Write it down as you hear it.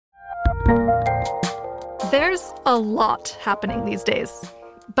There's a lot happening these days,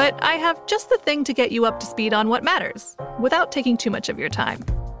 but I have just the thing to get you up to speed on what matters, without taking too much of your time.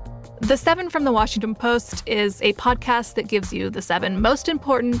 The 7 from the Washington Post is a podcast that gives you the 7 most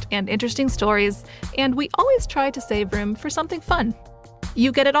important and interesting stories, and we always try to save room for something fun.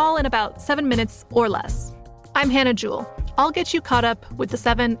 You get it all in about 7 minutes or less. I'm Hannah Jewell. I'll get you caught up with the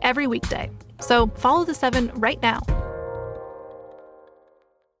 7 every weekday. So follow the 7 right now.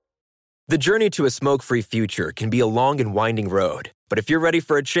 The journey to a smoke-free future can be a long and winding road. But if you're ready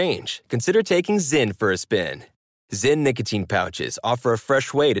for a change, consider taking Zyn for a spin. Zyn nicotine pouches offer a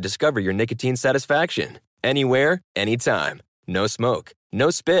fresh way to discover your nicotine satisfaction. Anywhere, anytime. No smoke, no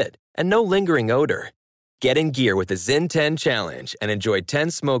spit, and no lingering odor. Get in gear with the Zyn 10 Challenge and enjoy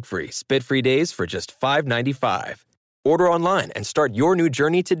 10 smoke-free, spit-free days for just $5.95. Order online and start your new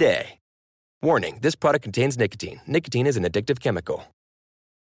journey today. Warning, this product contains nicotine. Nicotine is an addictive chemical.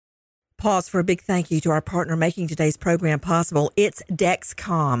 Pause for a big thank you to our partner making today's program possible. It's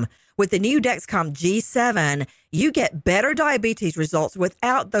Dexcom. With the new Dexcom G7, you get better diabetes results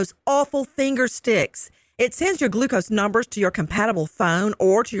without those awful finger sticks. It sends your glucose numbers to your compatible phone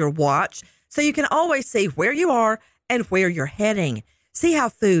or to your watch, so you can always see where you are and where you're heading. See how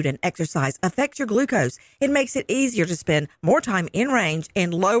food and exercise affect your glucose. It makes it easier to spend more time in range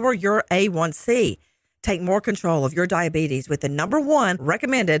and lower your A1C. Take more control of your diabetes with the #1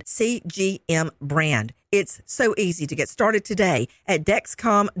 recommended CGM brand. It's so easy to get started today at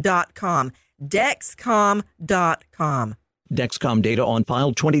Dexcom.com. Dexcom.com. Dexcom data on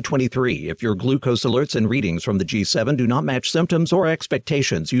file 2023. If your glucose alerts and readings from the G7 do not match symptoms or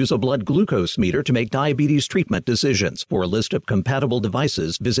expectations, use a blood glucose meter to make diabetes treatment decisions. For a list of compatible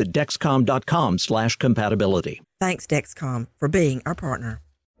devices, visit Dexcom.com/compatibility. Thanks, Dexcom, for being our partner.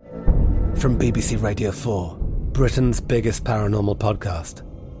 From BBC Radio 4, Britain's biggest paranormal podcast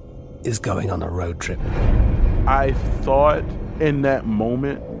is going on a road trip. I thought in that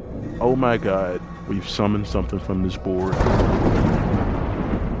moment, oh my God, we've summoned something from this board.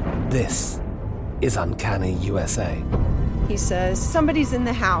 This is Uncanny USA. He says, somebody's in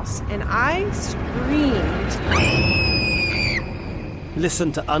the house, and I screamed.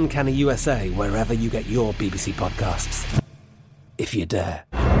 Listen to Uncanny USA wherever you get your BBC podcasts, if you dare.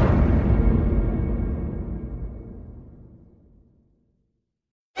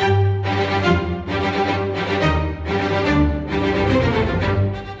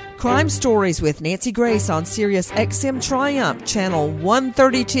 Crime Stories with Nancy Grace on Sirius XM Triumph, Channel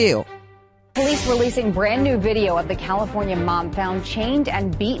 132. Police releasing brand new video of the California mom found chained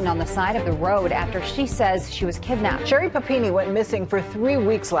and beaten on the side of the road after she says she was kidnapped. Sherry Papini went missing for 3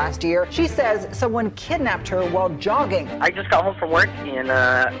 weeks last year. She says someone kidnapped her while jogging. I just got home from work and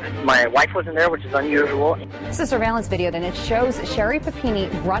my wife wasn't there, which is unusual. It's a surveillance video, and it shows Sherry Papini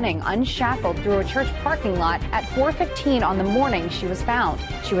running unshackled through a church parking lot at 4:15 on the morning she was found.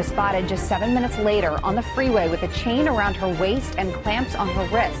 She was spotted just 7 minutes later on the freeway with a chain around her waist and clamps on her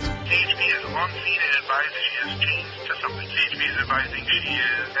wrist. CHP is on scene and advised she is chained to something. CHP is advising she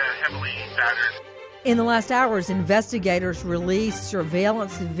is heavily battered. In the last hours, investigators released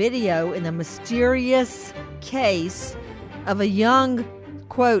surveillance video in the mysterious case of a young,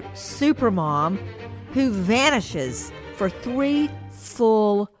 quote, supermom who vanishes for 3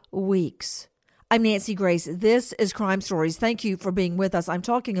 full weeks. I'm Nancy Grace. This is Crime Stories. Thank you for being with us. I'm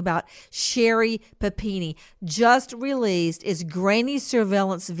talking about Sherry Papini. Just released is grainy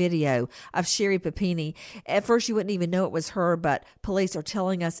surveillance video of Sherry Papini. At first, you wouldn't even know it was her, but police are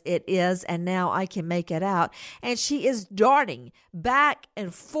telling us it is, and now I can make it out. And she is darting back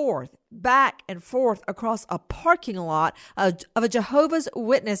and forth across a parking lot of a Jehovah's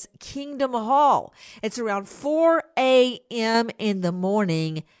Witness Kingdom Hall. It's around 4 a.m. in the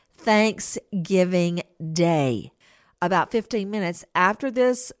morning, Thanksgiving Day. About 15 minutes after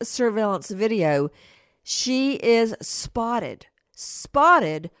this surveillance video, she is spotted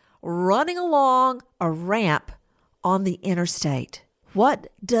running along a ramp on the interstate. What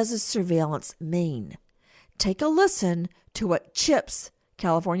does this surveillance mean? Take a listen to what CHIPS,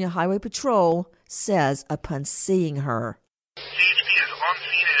 California Highway Patrol, says upon seeing her. CHP is on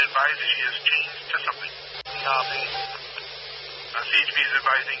scene and advised she is chained to something. CHP is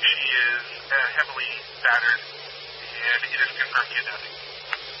advising she is heavily battered, and it is confirmed kidnapping.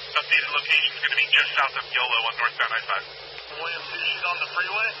 Updated location is going to be just south of Yolo on northbound I-5. William, she's on the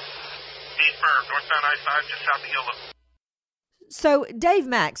freeway? Confirmed, northbound I-5, just south of Yolo. So Dave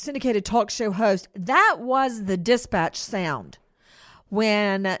Mack, syndicated talk show host, that was the dispatch sound.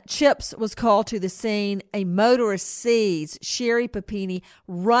 When CHIPS was called to the scene, a motorist sees Sherry Papini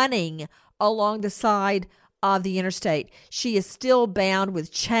running along the side of the interstate. She is still bound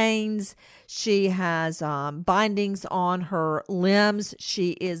with chains. She has bindings on her limbs.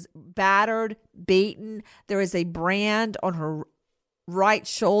 She is battered, beaten. There is a brand on her right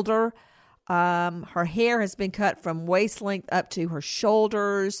shoulder. Her hair has been cut from waist length up to her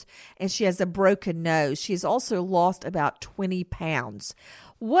shoulders, and she has a broken nose. She has also lost about 20 pounds.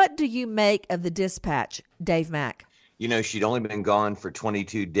 What do you make of the dispatch, Dave Mack? You know, she'd only been gone for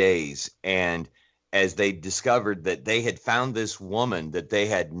 22 days, and as they discovered that they had found this woman that they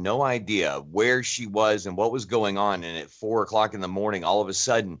had no idea where she was and what was going on, and at 4 o'clock in the morning, all of a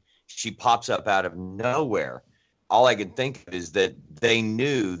sudden, she pops up out of nowhere. All I can think of is that they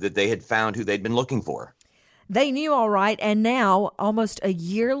knew that they had found who they'd been looking for. They knew, all right, and now, almost a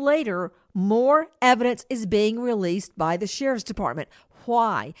year later, more evidence is being released by the Sheriff's Department.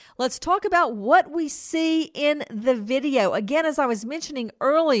 Why? Let's talk about what we see in the video. Again, as I was mentioning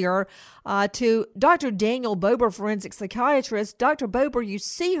earlier to Dr. Daniel Bober, forensic psychiatrist, Dr. Bober, you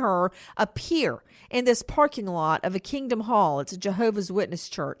see her appear in this parking lot of a Kingdom Hall. It's a Jehovah's Witness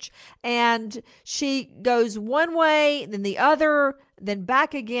church. And she goes one way, then the other, then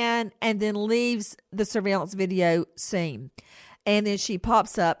back again, and then leaves the surveillance video scene. And then she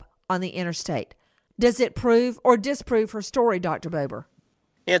pops up on the interstate. Does it prove or disprove her story, Dr. Bober?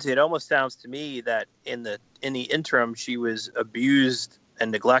 Nancy, it almost sounds to me that in the interim, she was abused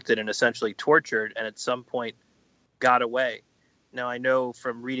and neglected and essentially tortured, and at some point got away. Now, I know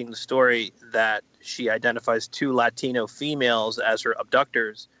from reading the story that she identifies 2 Latino females as her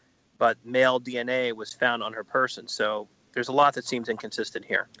abductors, but male DNA was found on her person. So there's a lot that seems inconsistent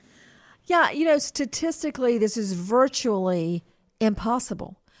here. Yeah, you know, statistically, this is virtually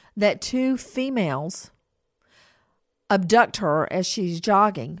impossible that 2 females abduct her as she's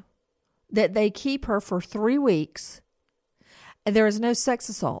jogging, that they keep her for 3 weeks, and there is no sex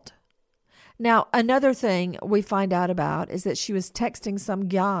assault. Now, another thing we find out about is that she was texting some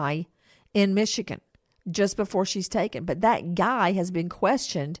guy in Michigan just before she's taken, but that guy has been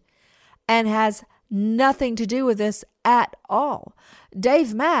questioned and has nothing to do with this at all.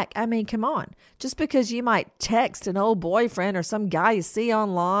 Dave Mack, I mean, come on. Just because you might text an old boyfriend or some guy you see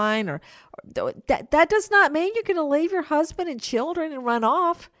online, or that does not mean you're going to leave your husband and children and run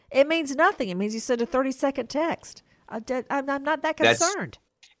off. It means nothing. It means you sent a 30-second text. I'm not that concerned.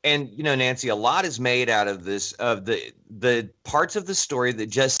 And, you know, Nancy, a lot is made out of this, of the parts of the story that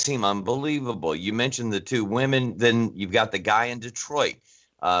just seem unbelievable. You mentioned the 2 women, then you've got the guy in Detroit.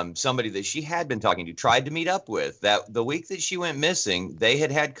 Somebody that she had been talking to, tried to meet up with. That the week that she went missing, they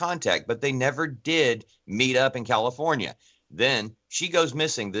had contact, but they never did meet up in California. Then she goes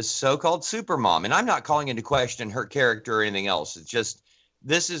missing, this so-called supermom. And I'm not calling into question her character or anything else. It's just,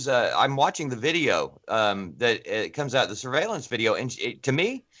 this is, I'm watching the video that comes out, the surveillance video, and it, to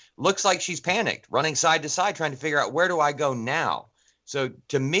me, looks like she's panicked, running side to side, trying to figure out, where do I go now? So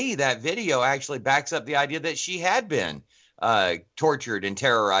to me, that video actually backs up the idea that she had been tortured and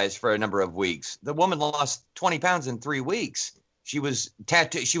terrorized for a number of weeks. The woman lost 20 pounds in 3 weeks. She was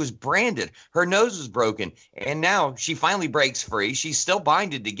tattooed. She was branded. Her nose was broken. And now she finally breaks free. She's still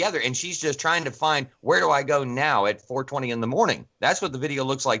binded together. And she's just trying to find, where do I go now at 4:20 in the morning? That's what the video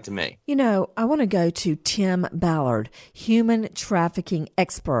looks like to me. You know, I want to go to Tim Ballard, human trafficking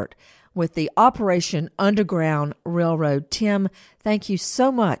expert with the Operation Underground Railroad. Tim, thank you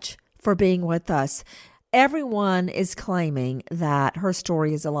so much for being with us. Everyone is claiming that her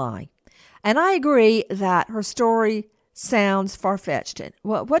story is a lie. And I agree that her story sounds far-fetched.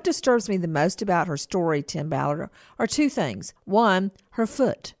 What disturbs me the most about her story, Tim Ballard, are 2 things. One, her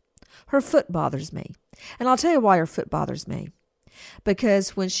foot. Her foot bothers me. And I'll tell you why her foot bothers me.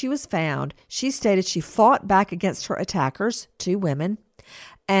 Because when she was found, she stated she fought back against her attackers, 2 women,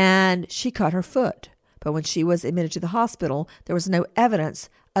 and she cut her foot. But when she was admitted to the hospital, there was no evidence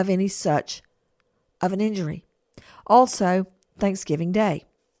of any such of an injury. Also, Thanksgiving Day.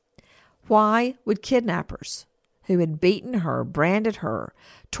 Why would kidnappers who had beaten her, branded her,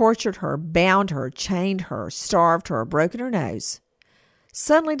 tortured her, bound her, chained her, starved her, broken her nose,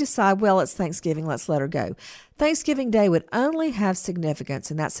 suddenly decide, well, it's Thanksgiving, let's let her go? Thanksgiving Day would only have significance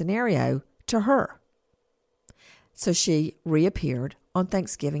in that scenario to her. So she reappeared on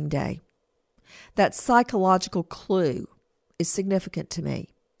Thanksgiving Day. That psychological clue is significant to me.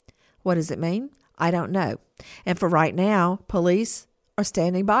 What does it mean? I don't know. And for right now, police are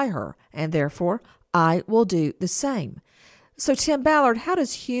standing by her, and therefore I will do the same. So, Tim Ballard, how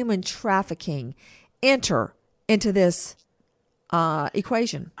does human trafficking enter into this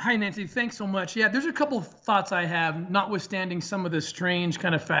equation? Hi, Nancy. Thanks so much. Yeah, there's a couple of thoughts I have, notwithstanding some of the strange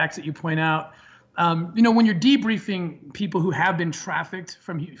kind of facts that you point out. when you're debriefing people who have been trafficked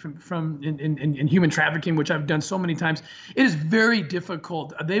in human trafficking, which I've done so many times, it is very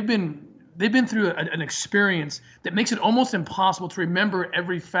difficult. They've been through an experience that makes it almost impossible to remember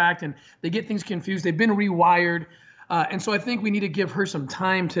every fact, and they get things confused. They've been rewired, and so I think we need to give her some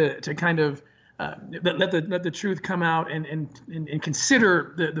time to kind of let the truth come out and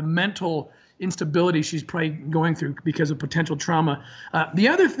consider the mental instability she's probably going through because of potential trauma. The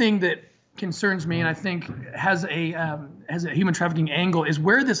other thing that concerns me, and I think has a human trafficking angle, is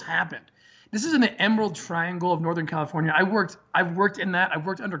where this happened. This is in the Emerald Triangle of Northern California. I've worked in that. I've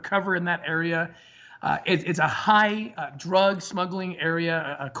worked undercover in that area. It's a high drug smuggling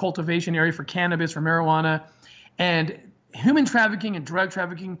area, a cultivation area for cannabis, for marijuana, and human trafficking and drug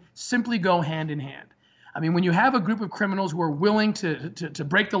trafficking simply go hand in hand. I mean, when you have a group of criminals who are willing to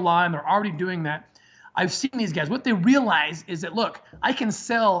break the law, and they're already doing that, I've seen these guys. What they realize is that, look, I can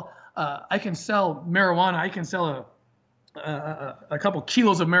sell marijuana. I can sell a couple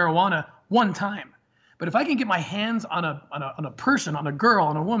kilos of marijuana one time, but if I can get my hands on a person, on a girl,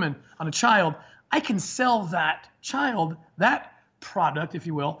 on a woman, on a child, I can sell that child, that product, if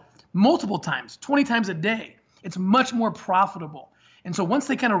you will, multiple times, 20 times a day. It's much more profitable. And so once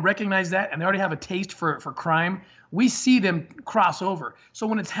they kind of recognize that, and they already have a taste for crime, we see them cross over. So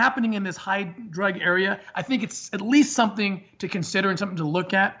when it's happening in this high drug area, I think it's at least something to consider and something to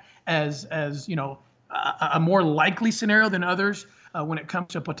look at as a more likely scenario than others when it comes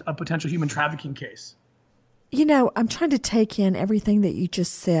to a potential human trafficking case. I'm trying to take in everything that you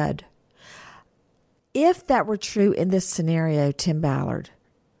just said. If that were true in this scenario, Tim Ballard,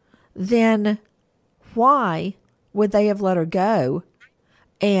 then why would they have let her go?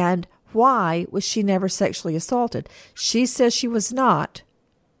 And why was she never sexually assaulted? She says she was not.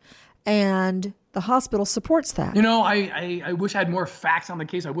 And the hospital supports that. I wish I had more facts on the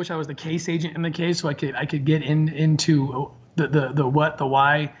case. I wish I was the case agent in the case so I could get into the what, the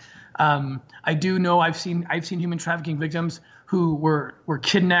why. I do know I've seen human trafficking victims who were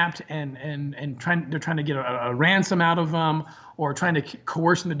kidnapped and they're trying to get a ransom out of them, or trying to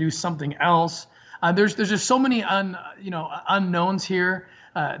coerce them to do something else. There's just so many unknowns here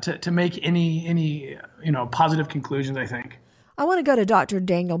to make any positive conclusions, I think. I want to go to Dr.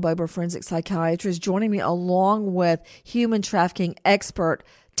 Daniel Bober, forensic psychiatrist, joining me along with human trafficking expert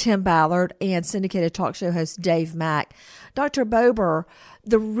Tim Ballard and syndicated talk show host Dave Mack. Dr. Bober,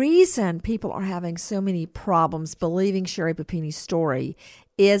 the reason people are having so many problems believing Sherri Papini's story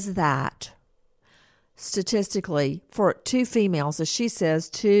is that statistically, for two females, as she says,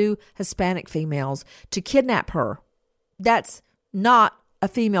 two Hispanic females, to kidnap her, that's not a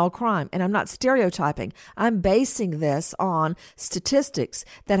female crime. And I'm not stereotyping. I'm basing this on statistics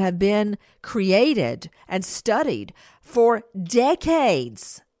that have been created and studied for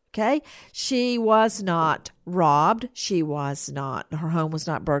decades. Okay? She was not robbed. Her home was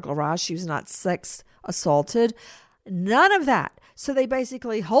not burglarized. She was not sex assaulted. None of that. So they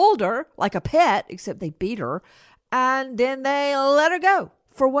basically hold her like a pet, except they beat her, and then they let her go.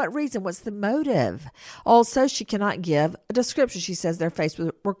 For what reason? What's the motive? Also, she cannot give a description. She says their faces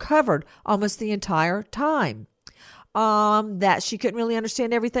were covered almost the entire time. That she couldn't really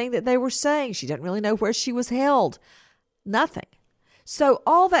understand everything that they were saying. She didn't really know where she was held. Nothing. So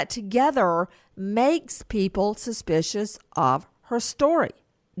all that together makes people suspicious of her story.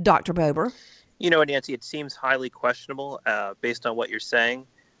 Dr. Bober? Nancy, it seems highly questionable based on what you're saying.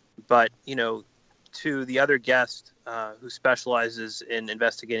 But, to the other guest who specializes in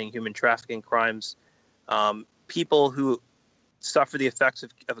investigating human trafficking crimes, people who suffer the effects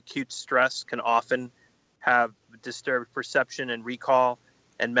of acute stress can often have disturbed perception and recall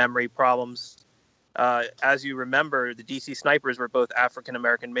and memory problems. As you remember, the DC snipers were both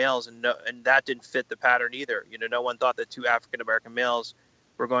African-American males, and that didn't fit the pattern either. No one thought that two African-American males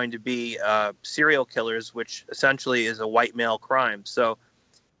were going to be serial killers, which essentially is a white male crime. So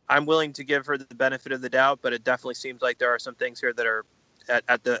I'm willing to give her the benefit of the doubt, but it definitely seems like there are some things here that are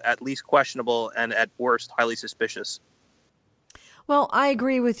at least questionable and at worst highly suspicious. Well, I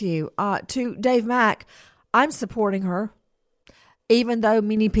agree with you. To Dave Mack, I'm supporting her, even though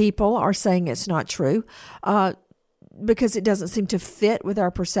many people are saying it's not true, because it doesn't seem to fit with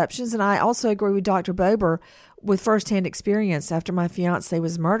our perceptions. And I also agree with Dr. Bober with firsthand experience. After my fiance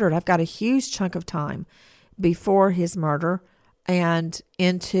was murdered, I've got a huge chunk of time before his murder and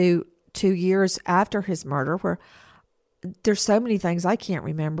into 2 years after his murder where there's so many things I can't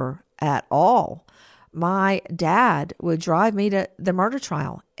remember at all. My dad would drive me to the murder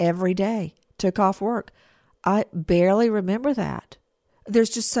trial every day, took off work. I barely remember that.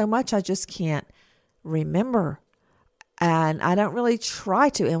 There's just so much I just can't remember. And I don't really try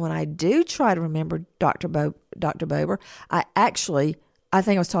to. And when I do try to remember Dr. Bober, I think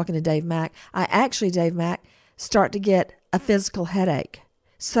I was talking to Dave Mack. Dave Mack, start to get a physical headache.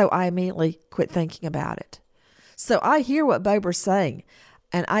 So I immediately quit thinking about it. So I hear what Bober's saying,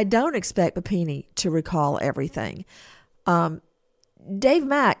 and I don't expect Papini to recall everything. Dave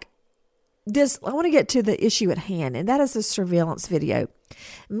Mack, I want to get to the issue at hand, and that is the surveillance video.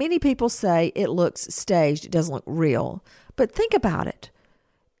 Many people say it looks staged, it doesn't look real. But think about it.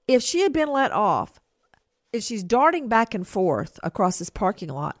 If she had been let off, if she's darting back and forth across this parking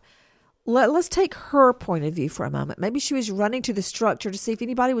lot, let's take her point of view for a moment. Maybe she was running to the structure to see if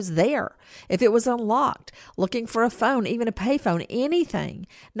anybody was there, if it was unlocked, looking for a phone, even a payphone, anything,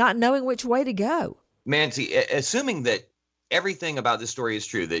 not knowing which way to go. Mancy, assuming that everything about this story is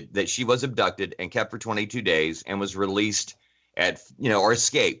true, that she was abducted and kept for 22 days and was released or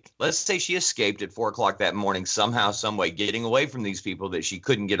escaped. Let's say she escaped at 4 o'clock that morning, somehow, some way, getting away from these people that she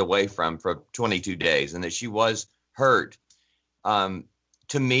couldn't get away from for 22 days, and that she was hurt.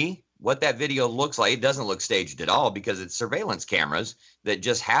 To me, what that video looks like, it doesn't look staged at all, because it's surveillance cameras that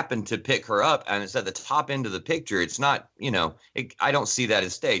just happened to pick her up, and it's at the top end of the picture. It's not, I don't see that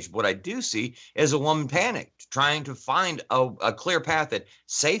as staged. What I do see is a woman panicked, trying to find a clear path at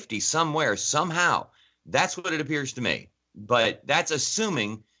safety somewhere, somehow. That's what it appears to me. But that's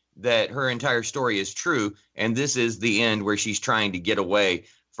assuming that her entire story is true, and this is the end where she's trying to get away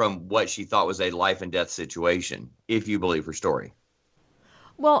from what she thought was a life and death situation, if you believe her story.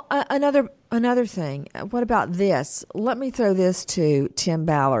 Well, another thing. What about this? Let me throw this to Tim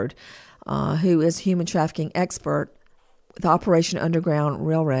Ballard, who is human trafficking expert with Operation Underground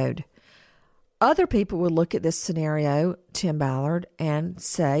Railroad. Other people would look at this scenario, Tim Ballard, and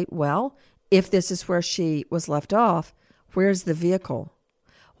say, well, if this is where she was left off, where's the vehicle?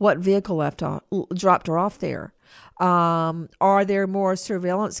 What vehicle dropped her off there? Are there more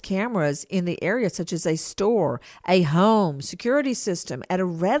surveillance cameras in the area, such as a store, a home, security system, at a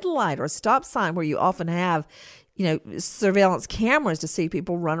red light or a stop sign where you often have, surveillance cameras to see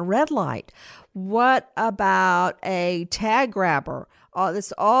people run a red light? What about a tag grabber?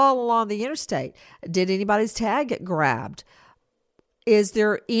 This all along the interstate. Did anybody's tag get grabbed? Is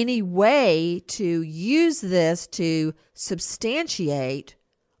there any way to use this to substantiate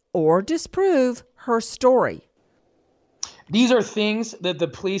or disprove her story? These are things that the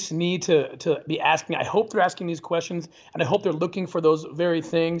police need to be asking. I hope they're asking these questions, and I hope they're looking for those very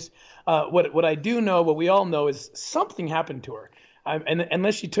things. What I do know, what we all know, is something happened to her. And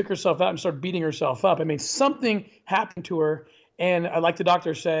unless she took herself out and started beating herself up, something happened to her. And like the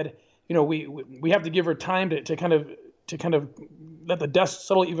doctor said, we have to give her time to kind of let the dust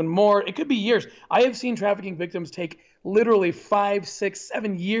settle even more. It could be years. I have seen trafficking victims take literally 5, 6,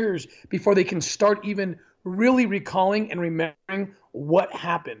 7 years before they can start even really recalling and remembering what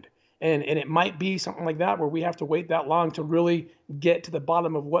happened. And it might be something like that, where we have to wait that long to really get to the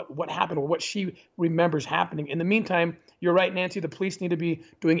bottom of what happened or what she remembers happening. In the meantime, you're right, Nancy, the police need to be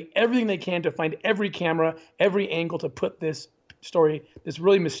doing everything they can to find every camera, every angle to put this story, this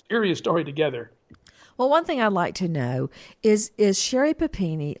really mysterious story, together. Well, one thing I'd like to know is Sherri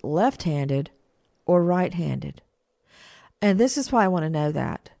Papini left-handed or right-handed? And this is why I want to know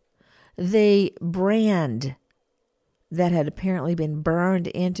that. The brand that had apparently been burned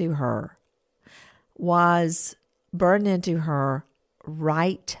into her was burned into her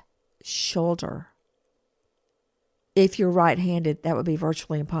right shoulder. If you're right-handed, that would be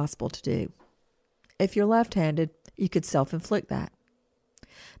virtually impossible to do. If you're left-handed, you could self-inflict that.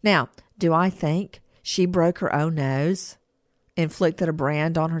 Now, do I think she broke her own nose, inflicted a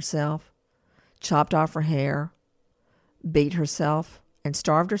brand on herself, chopped off her hair, beat herself, and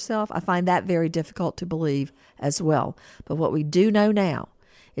starved herself? I find that very difficult to believe as well. But what we do know now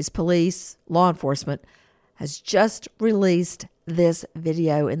is police, law enforcement, has just released this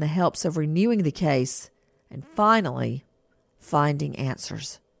video in the hopes of renewing the case and finally finding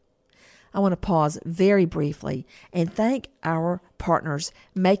answers. I want to pause very briefly and thank our partners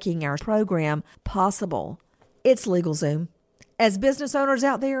making our program possible. It's LegalZoom. As business owners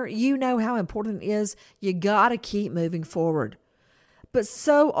out there, you know how important it is. You got to keep moving forward. But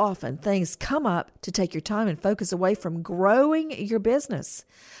so often things come up to take your time and focus away from growing your business.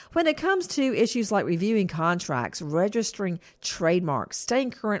 When it comes to issues like reviewing contracts, registering trademarks,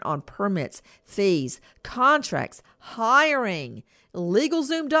 staying current on permits, fees, contracts, hiring,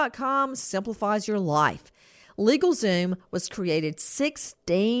 LegalZoom.com simplifies your life. LegalZoom was created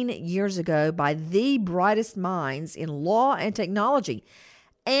 16 years ago by the brightest minds in law and technology.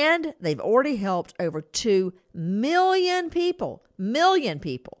 And they've already helped over 2 million people,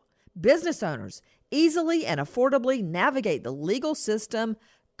 business owners, easily and affordably navigate the legal system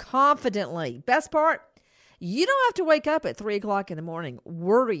confidently. Best part? You don't have to wake up at 3 o'clock in the morning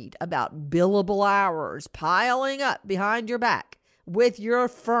worried about billable hours piling up behind your back with your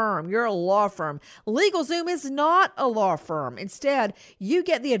firm, your law firm. LegalZoom is not a law firm. Instead, you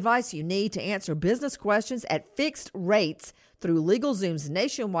get the advice you need to answer business questions at fixed rates through LegalZoom's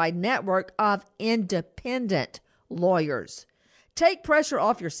nationwide network of independent lawyers. Take pressure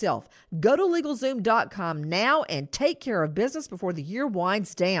off yourself. Go to LegalZoom.com now and take care of business before the year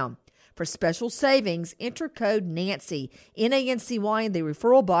winds down. For special savings, enter code Nancy, Nancy, in the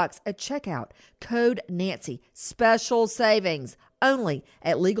referral box at checkout. Code Nancy. Special savings only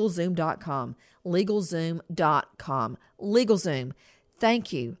at LegalZoom.com. LegalZoom.com. LegalZoom,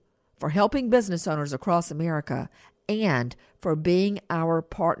 thank you for helping business owners across America and for being our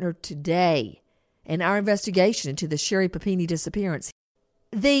partner today in our investigation into the Sherri Papini disappearance.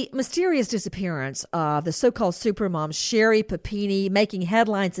 The mysterious disappearance of the so-called supermom Sherri Papini making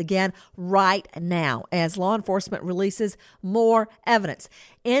headlines again right now as law enforcement releases more evidence.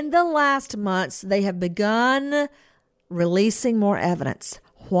 In the last months, they have begun releasing more evidence.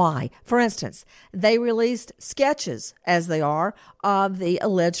 Why? For instance, they released sketches, as they are, of the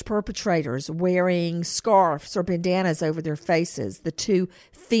alleged perpetrators wearing scarves or bandanas over their faces, the two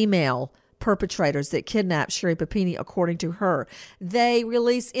female perpetrators that kidnapped Sherri Papini, according to her. They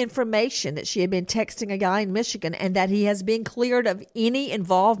released information that she had been texting a guy in Michigan and that he has been cleared of any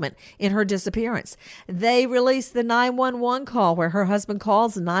involvement in her disappearance. They released the 911 call where her husband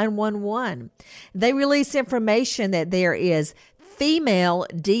calls 911. They released information that there is female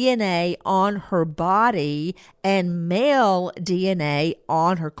DNA on her body and male DNA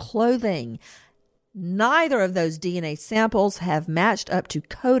on her clothing. Neither of those DNA samples have matched up to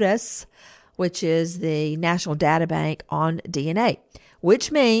CODIS, which is the National Data Bank on DNA, which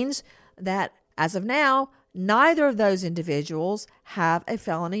means that as of now, neither of those individuals have a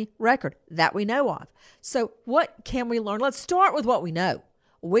felony record that we know of. So what can we learn? Let's start with what we know.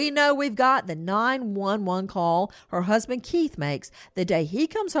 We know we've got the 911 call her husband Keith makes the day he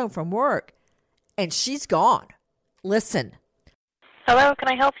comes home from work, and she's gone. Listen. Hello, can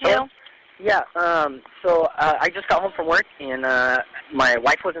I help you? Hello? Yeah, so I just got home from work, and my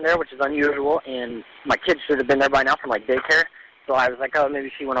wife wasn't there, which is unusual, and my kids should have been there by now from, daycare. So I was like, oh,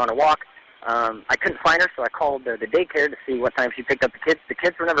 maybe she went on a walk. I couldn't find her, so I called the daycare to see what time she picked up the kids. The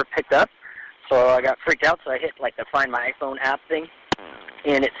kids were never picked up, so I got freaked out, so I hit, the Find My iPhone app thing,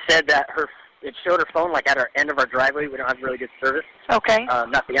 and it said that it showed her phone, at our end of our driveway. We don't have really good service. Okay.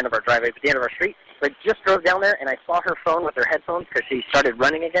 Not the end of our driveway, but the end of our street. So I just drove down there, and I saw her phone with her headphones because she started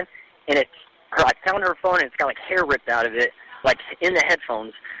running again. And I found her phone, and it's got, hair ripped out of it, in the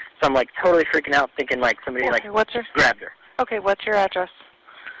headphones. So I'm, totally freaking out, thinking, somebody, grabbed her. Okay, what's your address?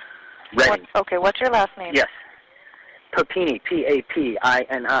 Redding. Okay, what's your last name? Yes. Papini,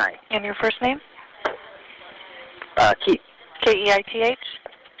 P-A-P-I-N-I. And your first name? Keith. K-E-I-T-H?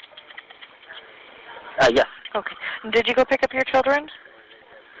 Yes. Okay. Did you go pick up your children?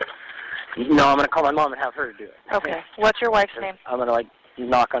 No, I'm going to call my mom and have her do it. Okay. What's your wife's name? I'm going to,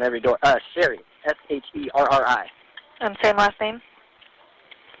 knock on every door. Sherri, S-H-E-R-R-I. And same last name?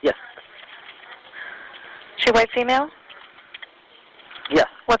 Yes. She white female? Yes.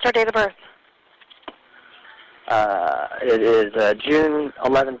 What's her date of birth? It is June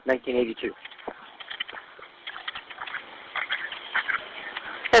 11th, 1982.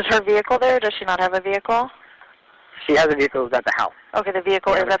 Is her vehicle there? Does she not have a vehicle? She has a vehicle at the house. Okay, the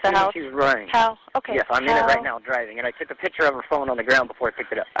vehicle is at the house? She's running. How? Okay. Yes, I'm in it right now driving, and I took a picture of her phone on the ground before I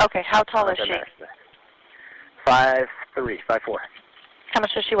picked it up. Okay, how tall is she? 5'3", 5'4". How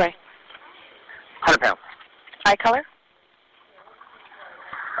much does she weigh? 100 pounds. Eye color?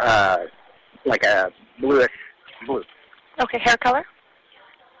 Like a bluish blue. Okay, hair color?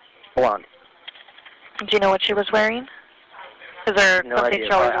 Blonde. Do you know what she was wearing? Is there no something idea,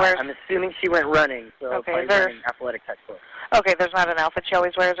 she always wears? I'm assuming she went running, so okay, running athletic type clothes. Okay, there's not an outfit she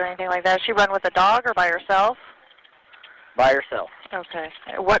always wears or anything like that. Does she run with a dog or by herself? By herself. Okay.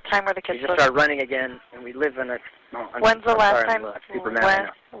 What time were the kids? She just started running again, and we live in a. When's the last time?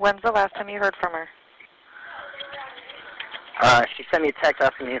 When's the last time you heard from her? She sent me a text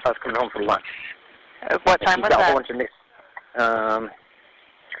asking me if I was coming home for lunch. What time was that? A whole bunch of mixed.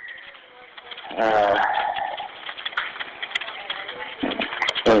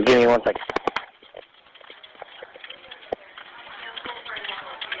 Give me 1 second.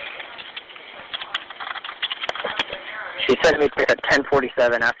 She sent me at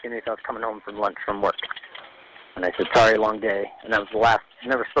 10:47 asking me if I was coming home from lunch from work. And I said, sorry, long day. And that was the last.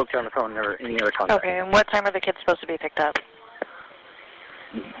 Never spoke to her on the phone, never any other contact. Okay, and what time are the kids supposed to be picked up?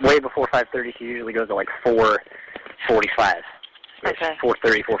 way before 5:30. She usually goes at like 4:45. Okay.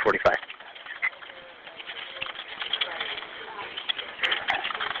 4:30, 4:45.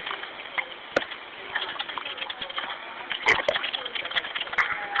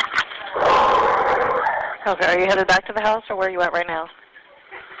 Okay, are you headed back to the house, or where are you at right now?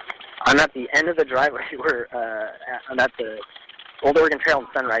 I'm at the end of the driveway where I'm at the Old Oregon Trail and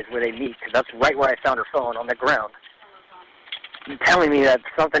Sunrise where they meet, because that's right where I found her phone on the ground. Telling me that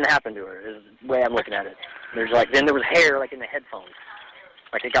something happened to her is the way I'm looking at it. Then there was hair like in the headphones,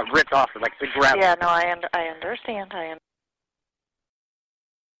 like it got ripped off, like the gravel. Yeah, no, I understand.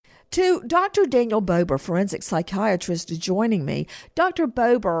 To Dr. Daniel Bober, forensic psychiatrist, joining me. Dr.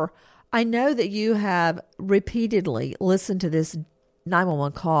 Bober, I know that you have repeatedly listened to this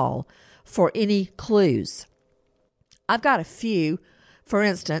 911 call for any clues. I've got a few. For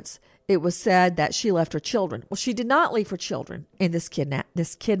instance, it was said that she left her children. Well, she did not leave her children in this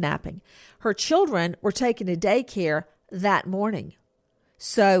kidnapping. Her children were taken to daycare that morning.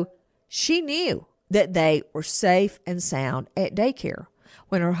 So she knew that they were safe and sound at daycare.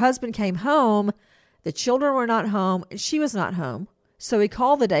 When her husband came home, the children were not home and she was not home. So he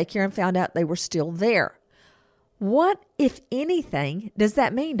called the daycare and found out they were still there. What, if anything, does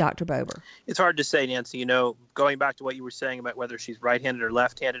that mean, Dr. Bober? It's hard to say, Nancy. You know, going back to what you were saying about whether she's right-handed or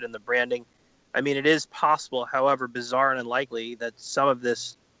left-handed in the branding, I mean, it is possible, however bizarre and unlikely, that some of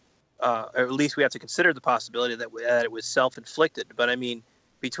this, or at least we have to consider the possibility that it was self-inflicted. But, I mean,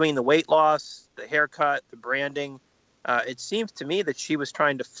 between the weight loss, the haircut, the branding, it seems to me that she was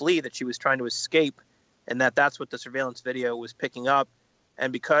trying to flee, that she was trying to escape, and that's what the surveillance video was picking up.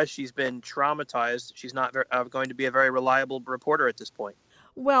 And because she's been traumatized, she's not going to be a very reliable reporter at this point.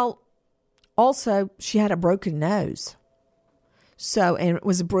 Well, also, she had a broken nose. And it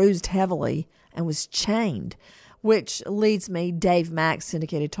was bruised heavily and was chained, which leads me, Dave Mack,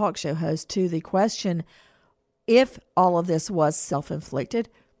 syndicated talk show host, to the question, if all of this was self-inflicted,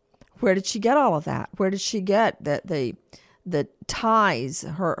 where did she get all of that? Where did she get the ties?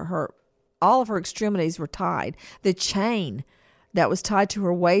 All of her extremities were tied. The chain that was tied to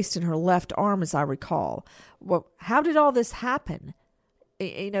her waist and her left arm, as I recall. Well, how did all this happen?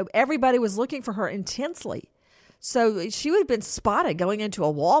 You know, everybody was looking for her intensely. So she would have been spotted going into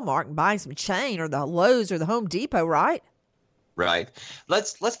a Walmart and buying some chain, or the Lowe's or the Home Depot, right? Right.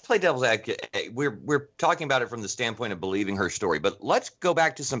 Let's play devil's advocate. We're talking about it from the standpoint of believing her story, but let's go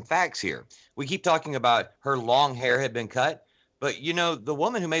back to some facts here. We keep talking about her long hair had been cut. But, you know, the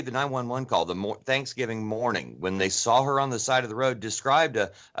woman who made the 911 call Thanksgiving morning, when they saw her on the side of the road, described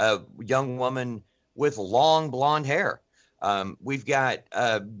a young woman with long blonde hair. We've got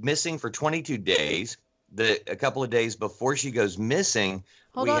missing for 22 days. A couple of days before she goes missing.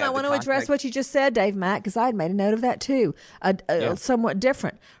 Hold on, I want to address what you just said, Dave Mack, because I had made a note of that too. Somewhat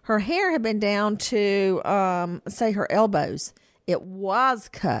different. Her hair had been down to, say, her elbows. It was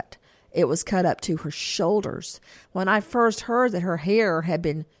cut. It was cut up to her shoulders. When I first heard that her hair had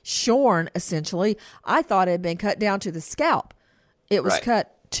been shorn, essentially, I thought it had been cut down to the scalp. It was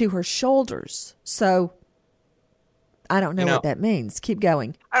cut to her shoulders. So I don't know what that means. Keep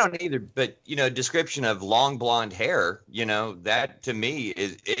going. I don't either. But, you know, description of long blonde hair, you know, that to me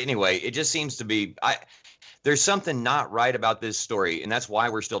is, anyway, it just seems to be, there's something not right about this story, and that's why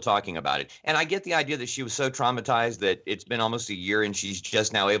we're still talking about it. And I get the idea that she was so traumatized that it's been almost a year and she's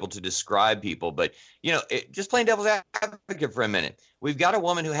just now able to describe people. But, you know, just playing devil's advocate for a minute, we've got a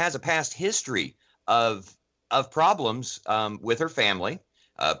woman who has a past history of problems with her family.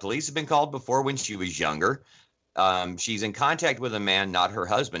 Police have been called before when she was younger. She's in contact with a man, not her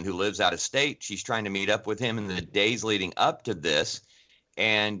husband, who lives out of state. She's trying to meet up with him in the days leading up to this.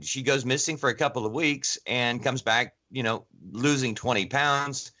 And she goes missing for a couple of weeks and comes back, you know, losing 20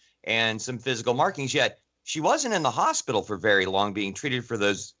 pounds and some physical markings. Yet she wasn't in the hospital for very long being treated for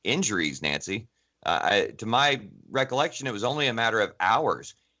those injuries, Nancy. To my recollection, it was only a matter of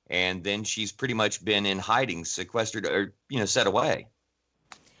hours. And then she's pretty much been in hiding, sequestered, or, you know, set away.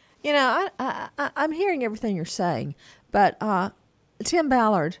 You know, I'm hearing everything you're saying, but Tim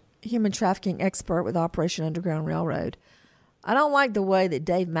Ballard, human trafficking expert with Operation Underground Railroad, I don't like the way that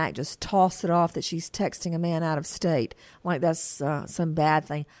Dave Mack just tossed it off that she's texting a man out of state, like that's some bad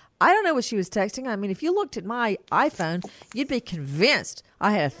thing. I don't know what she was texting. I mean, if you looked at my iPhone, you'd be convinced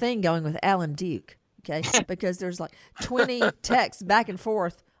I had a thing going with Alan Duke, okay? Because there's like 20 texts back and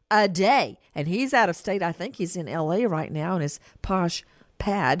forth a day, and he's out of state. I think he's in L.A. right now in his posh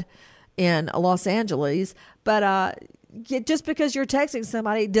pad in Los Angeles. But just because you're texting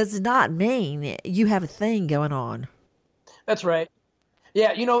somebody does not mean you have a thing going on. That's right.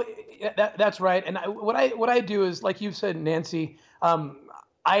 Yeah, you know, that's right. And what I do is, like you said, Nancy,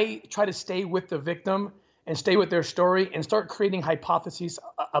 I try to stay with the victim and stay with their story and start creating hypotheses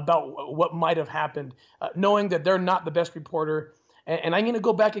about what might have happened, knowing that they're not the best reporter. And I'm going to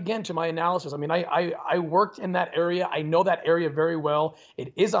go back again to my analysis. I mean, I worked in that area. I know that area very well.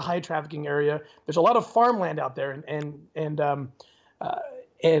 It is a high trafficking area. There's a lot of farmland out there,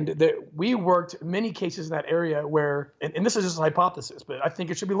 we worked many cases in that area where, and this is just a hypothesis, but I think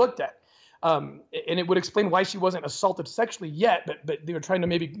it should be looked at. And it would explain why she wasn't assaulted sexually yet, but they were trying to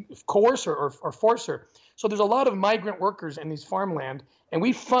maybe coerce her or force her. So there's a lot of migrant workers in these farmland, and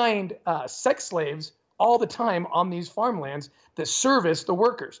we find sex slaves all the time on these farmlands that service the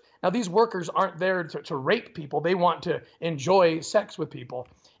workers. Now, these workers aren't there to rape people. They want to enjoy sex with people.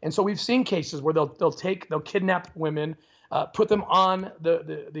 And so we've seen cases where they'll kidnap women, put them on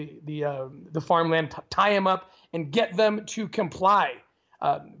the farmland, tie them up, and get them to comply.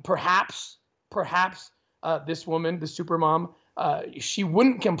 Perhaps this woman, the supermom, she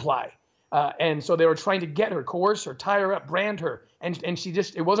wouldn't comply. And so they were trying to get her, coerce her, tie her up, brand her. And she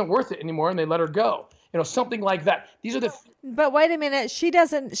just, it wasn't worth it anymore. And they let her go. You know, something like that. These are the. But wait a minute. She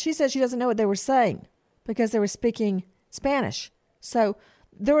said she doesn't know what they were saying because they were speaking Spanish. So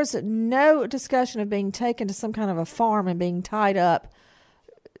there was no discussion of being taken to some kind of a farm and being tied up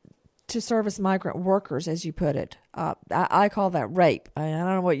to service migrant workers, as you put it. I call that rape. I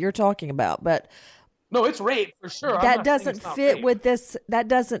don't know what you're talking about, but no, it's rape for sure. That doesn't fit with this. That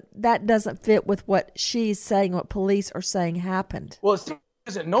doesn't fit with what she's saying. What police are saying happened. Well, she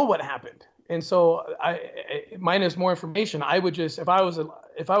doesn't know what happened, and so minus more information. I would just, if I was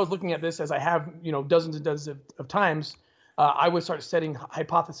looking at this as I have, dozens and dozens of times, I would start setting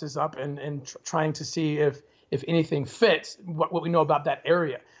hypotheses up and trying to see if anything fits what we know about that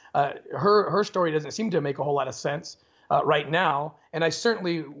area. Her story doesn't seem to make a whole lot of sense right now, and I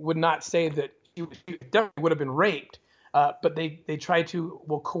certainly would not say that she definitely would have been raped. But they try to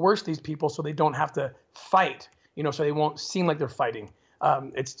coerce these people so they don't have to fight, so they won't seem like they're fighting.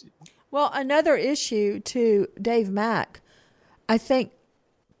 Well, another issue to Dave Mack, I think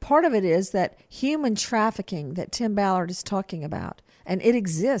part of it is that human trafficking that Tim Ballard is talking about, and it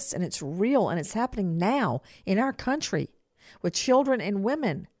exists and it's real and it's happening now in our country with children and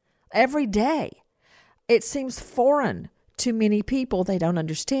women every day. It seems foreign to many people. They don't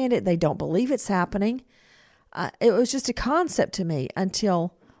understand it. They don't believe it's happening. It was just a concept to me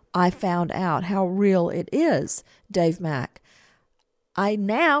until I found out how real it is, Dave Mack. I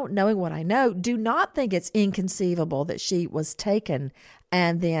now, knowing what I know, do not think it's inconceivable that she was taken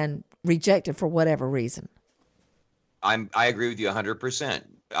and then rejected for whatever reason. I agree with you 100%.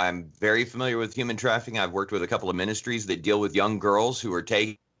 I'm very familiar with human trafficking. I've worked with a couple of ministries that deal with young girls who are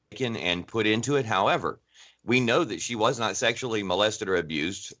taken and put into it. However, we know that she was not sexually molested or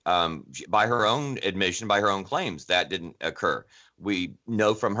abused by her own admission, by her own claims. That didn't occur. We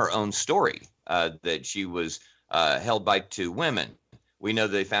know from her own story that she was held by two women. We know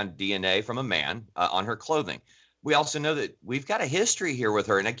they found DNA from a man on her clothing. We also know that we've got a history here with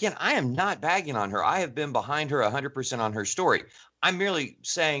her. And again, I am not bagging on her. I have been behind her 100% on her story. I'm merely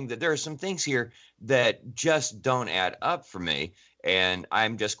saying that there are some things here that just don't add up for me. And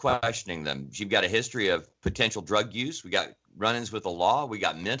I'm just questioning them. She's got a history of potential drug use. We got run-ins with the law. We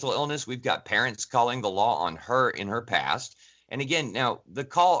got mental illness. We've got parents calling the law on her in her past. And again, now the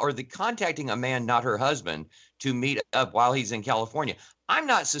call or the contacting a man, not her husband, to meet up while he's in California. I'm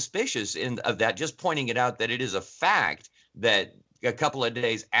not suspicious of that, just pointing it out that it is a fact that a couple of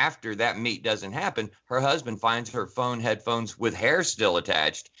days after that meet doesn't happen, her husband finds her phone headphones with hair still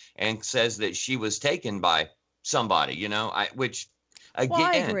attached and says that she was taken by somebody, which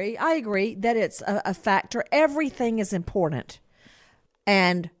again. Well, I agree that it's a factor. Everything is important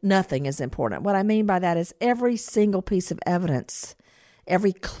and nothing is important. What I mean by that is every single piece of evidence,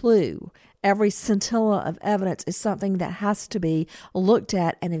 every clue, every scintilla of evidence is something that has to be looked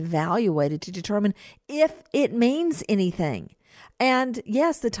at and evaluated to determine if it means anything. And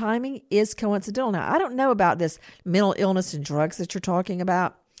yes, the timing is coincidental. Now, I don't know about this mental illness and drugs that you're talking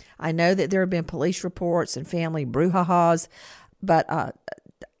about. I know that there have been police reports and family brouhahas, but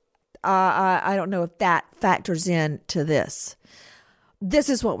I don't know if that factors into this. This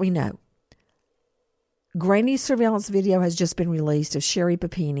is what we know. Grainy surveillance video has just been released of Sherry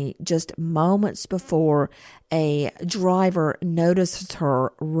Papini just moments before a driver notices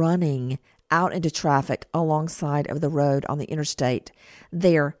her running out into traffic alongside of the road on the interstate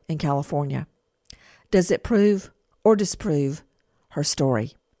there in California. Does it prove or disprove her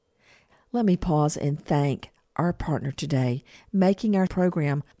story? Let me pause and thank our partner today, making our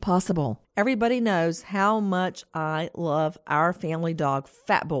program possible. Everybody knows how much I love our family dog,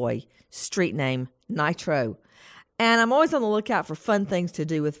 Fat Boy, street name Nitro. And I'm always on the lookout for fun things to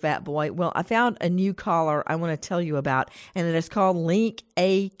do with Fat Boy. Well, I found a new collar I want to tell you about, and it is called Link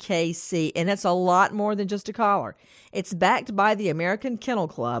AKC, and it's a lot more than just a collar. It's backed by the American Kennel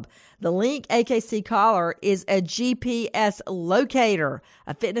Club. The Link AKC collar is a GPS locator,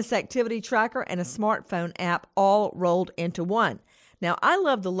 a fitness activity tracker, and a smartphone app all rolled into one. Now, I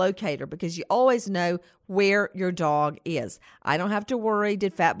love the locator because you always know where your dog is. I don't have to worry,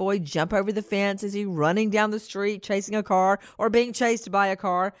 did Fat Boy jump over the fence? Is he running down the street chasing a car or being chased by a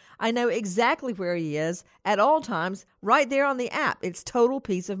car? I know exactly where he is at all times right there on the app. It's total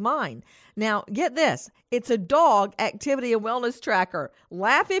peace of mind. Now, get this. It's a dog activity and wellness tracker.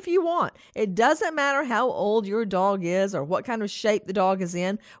 Laugh if you want. It doesn't matter how old your dog is or what kind of shape the dog is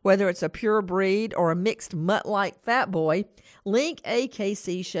in, whether it's a pure breed or a mixed mutt-like Fat Boy. Link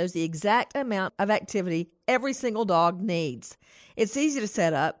AKC shows the exact amount of activity every single dog needs. It's easy to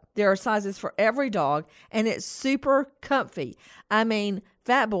set up. There are sizes for every dog, and it's super comfy. I mean,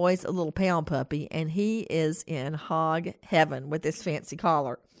 Fat Boy's a little pound puppy, and he is in hog heaven with this fancy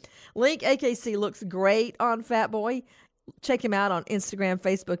collar. Link AKC looks great on Fat Boy. Check him out on Instagram,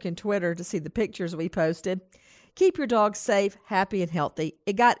 Facebook, and Twitter to see the pictures we posted. Keep your dog safe, happy, and healthy.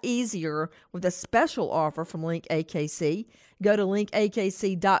 It got easier with a special offer from Link AKC. Go to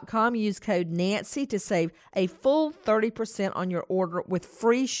linkakc.com, use code Nancy to save a full 30% on your order with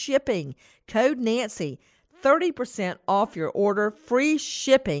free shipping. Code Nancy, 30% off your order, free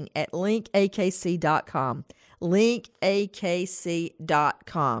shipping at linkakc.com.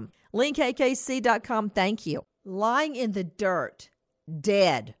 Linkakc.com. Linkakc.com, thank you. Lying in the dirt,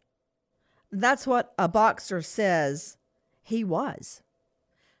 dead. That's what a boxer says he was.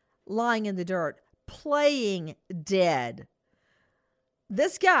 Lying in the dirt, playing dead.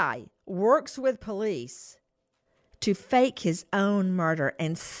 This guy works with police to fake his own murder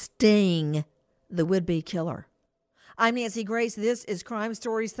and sting the would-be killer. I'm Nancy Grace. This is Crime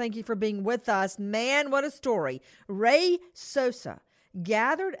Stories. Thank you for being with us. Man, what a story. Ray Sosa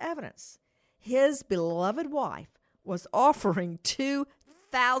gathered evidence his beloved wife was offering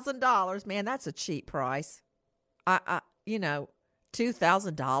 $2,000. Man, that's a cheap price.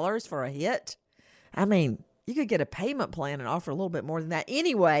 $2,000 for a hit. I mean, you could get a payment plan and offer a little bit more than that.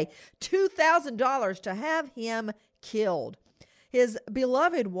 Anyway, $2,000 to have him killed. His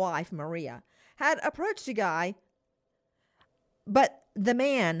beloved wife, Maria, had approached a guy, but the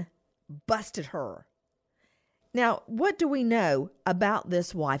man busted her. Now, what do we know about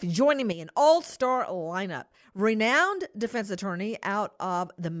this wife? Joining me, an all-star lineup, renowned defense attorney out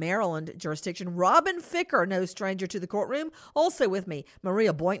of the Maryland jurisdiction, Robin Ficker, no stranger to the courtroom. Also with me,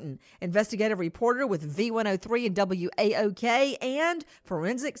 Maria Boynton, investigative reporter with V103 and WAOK, and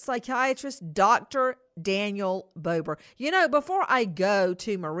forensic psychiatrist Dr. Daniel Bober. You know, before I go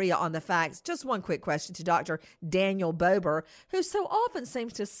to Maria on the facts, just one quick question to Dr. Daniel Bober, who so often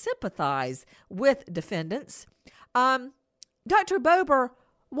seems to sympathize with defendants. Dr. Bober,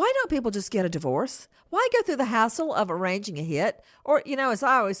 why don't people just get a divorce? Why go through the hassle of arranging a hit? Or, as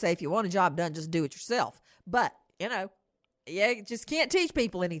I always say, if you want a job done, just do it yourself. But, you just can't teach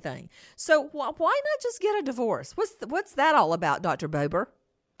people anything. So why not just get a divorce? What's that all about, Dr. Bober?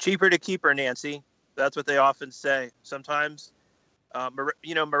 Cheaper to keep her, Nancy. That's what they often say. Sometimes,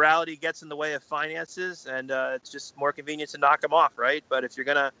 morality gets in the way of finances, and it's just more convenient to knock them off, right? But if you're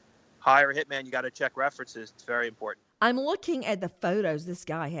going to hire a hitman, you got to check references. It's very important. I'm looking at the photos this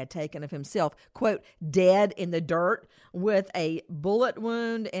guy had taken of himself, quote, dead in the dirt with a bullet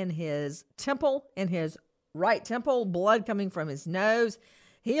wound in his temple, in his right temple, blood coming from his nose.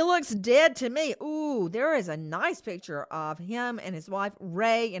 He looks dead to me. Ooh, there is a nice picture of him and his wife,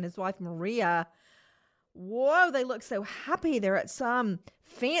 Ray, and his wife, Maria. Whoa, they look so happy. They're at some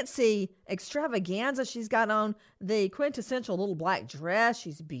fancy extravaganza. She's got on the quintessential little black dress.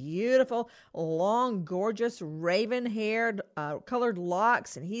 She's beautiful, long, gorgeous, raven-haired, colored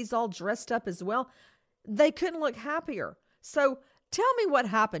locks, and he's all dressed up as well. They couldn't look happier. So tell me what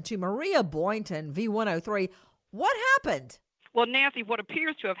happened to Maria Boynton, V103. What happened? Well, Nancy, what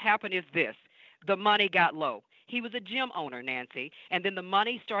appears to have happened is this. The money got low. He was a gym owner, Nancy, and then the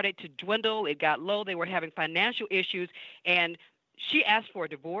money started to dwindle. It got low. They were having financial issues, and she asked for a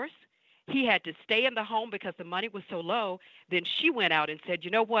divorce. He had to stay in the home because the money was so low. Then she went out and said, you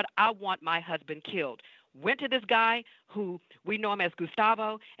know what? I want my husband killed. Went to this guy who we know him as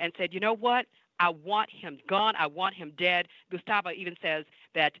Gustavo and said, you know what? I want him gone. I want him dead. Gustavo even says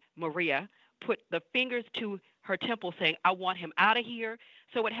that Maria put the fingers to her temple saying, I want him out of here.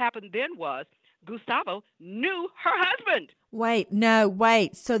 So what happened then was Gustavo knew her husband. Wait.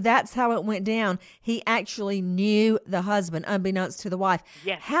 So that's how it went down. He actually knew the husband, unbeknownst to the wife.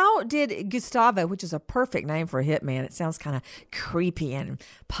 Yes. How did Gustavo, which is a perfect name for a hitman, it sounds kind of creepy and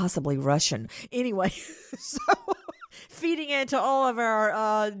possibly Russian. Anyway, so feeding into all of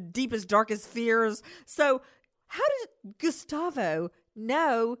our deepest, darkest fears. So how did Gustavo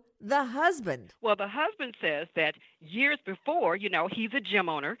know the husband? Well, the husband says that years before, he's a gym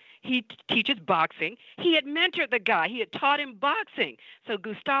owner. He teaches boxing. He had mentored the guy. He had taught him boxing. So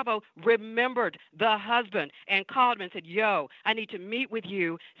Gustavo remembered the husband and called him and said, yo, I need to meet with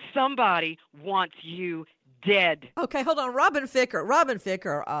you. Somebody wants you dead. Okay, hold on. Robin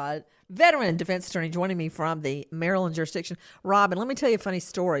Ficker, veteran defense attorney joining me from the Maryland jurisdiction. Robin, let me tell you a funny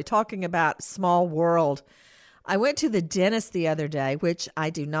story. Talking about small world. I went to the dentist the other day, which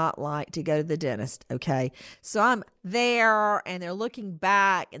I do not like to go to the dentist, okay? So I'm there, and they're looking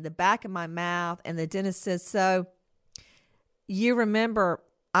back in the back of my mouth, and the dentist says, so you remember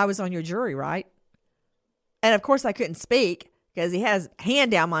I was on your jury, right? And, of course, I couldn't speak because he has his hand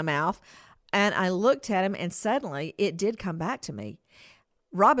down my mouth, and I looked at him, and suddenly it did come back to me.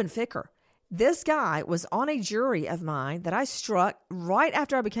 Robin Ficker, this guy was on a jury of mine that I struck right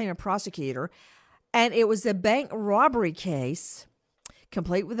after I became a prosecutor. And it was a bank robbery case,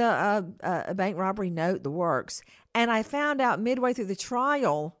 complete with a bank robbery note, the works. And I found out midway through the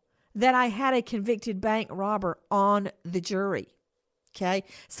trial that I had a convicted bank robber on the jury. Okay?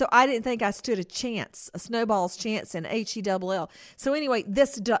 So I didn't think I stood a snowball's chance in HELL. So anyway,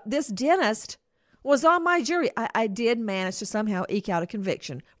 this dentist was on my jury. I did manage to somehow eke out a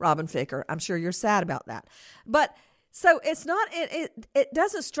conviction, Robin Ficker. I'm sure you're sad about that. But so it's not, it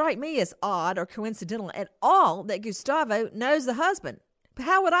doesn't strike me as odd or coincidental at all that Gustavo knows the husband. But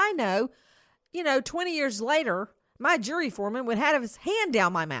how would I know, 20 years later, my jury foreman would have his hand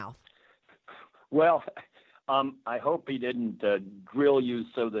down my mouth? Well, I hope he didn't drill you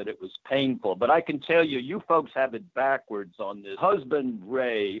so that it was painful. But I can tell you, you folks have it backwards on this. Husband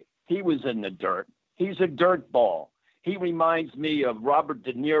Ray, he was in the dirt. He's a dirt ball. He reminds me of Robert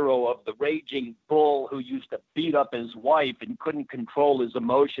De Niro of The Raging Bull, who used to beat up his wife and couldn't control his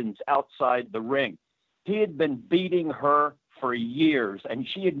emotions outside the ring. He had been beating her for years, and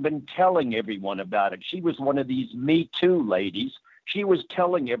she had been telling everyone about it. She was one of these Me Too ladies. She was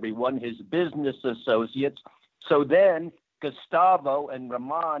telling everyone, his business associates. So then Gustavo and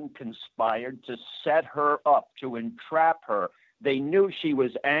Ramon conspired to set her up, to entrap her. They knew she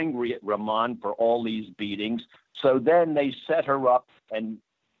was angry at Ramon for all these beatings. So then they set her up, and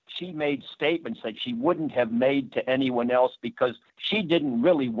she made statements that she wouldn't have made to anyone else because she didn't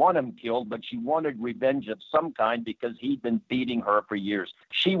really want him killed, but she wanted revenge of some kind because he'd been beating her for years.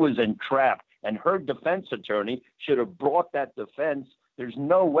 She was entrapped, and her defense attorney should have brought that defense. There's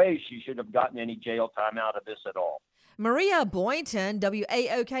no way she should have gotten any jail time out of this at all. Maria Boynton,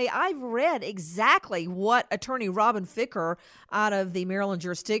 WAOK, I've read exactly what attorney Robin Ficker out of the Maryland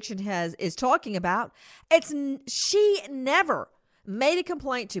jurisdiction is talking about. She never made a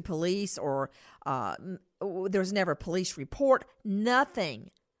complaint to police or there's never a police report,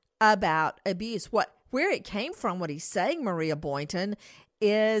 nothing about abuse. Where it came from, what he's saying, Maria Boynton,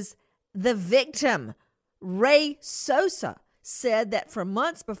 is the victim, Ray Sosa, said that for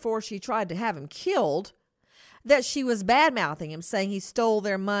months before she tried to have him killed, that she was bad-mouthing him, saying he stole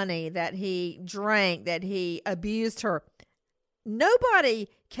their money, that he drank, that he abused her. Nobody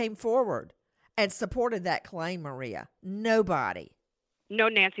came forward and supported that claim, Maria. Nobody. No,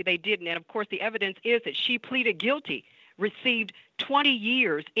 Nancy, they didn't. And, of course, the evidence is that she pleaded guilty, received 20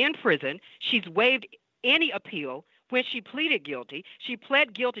 years in prison. She's waived any appeal. When she pleaded guilty, she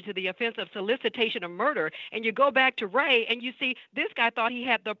pled guilty to the offense of solicitation of murder. And you go back to Ray, and you see this guy thought he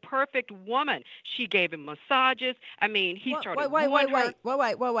had the perfect woman. She gave him massages. I mean, he started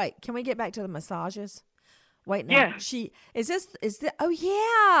Wait. Can we get back to the massages? Wait, no. Yeah. Oh,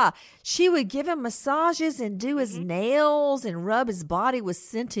 yeah. She would give him massages and do his nails and rub his body with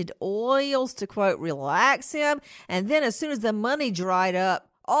scented oils to, quote, relax him. And then as soon as the money dried up,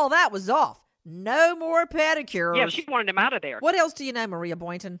 all that was off. No more pedicures. Yeah, she wanted him out of there. What else do you know, Maria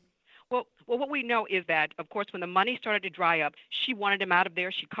Boynton? Well, what we know is that, of course, when the money started to dry up, she wanted him out of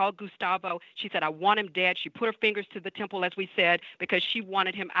there. She called Gustavo. She said, I want him dead. She put her fingers to the temple, as we said, because she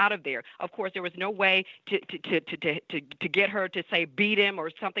wanted him out of there. Of course, there was no way to get her to say beat him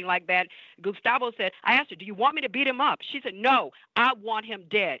or something like that. Gustavo said, I asked her, do you want me to beat him up? She said, no, I want him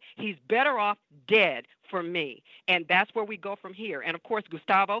dead. He's better off dead for me. And that's where we go from here. And, of course,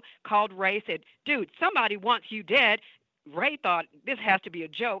 Gustavo called Ray, said, dude, somebody wants you dead. Ray thought this has to be a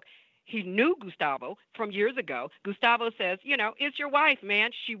joke. he knew Gustavo from years ago. Gustavo says, it's your wife,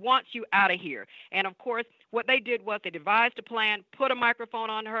 man. She wants you out of here. And, of course, what they did was they devised a plan, put a microphone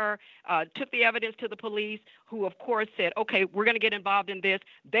on her, took the evidence to the police, who, of course, said, okay, we're going to get involved in this.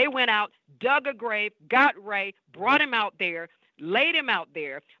 They went out, dug a grave, got Ray, brought him out there, laid him out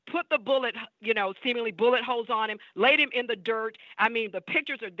there, put the bullet, seemingly bullet holes on him, laid him in the dirt. I mean, the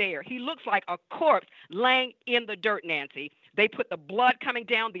pictures are there. He looks like a corpse laying in the dirt, Nancy. They put the blood coming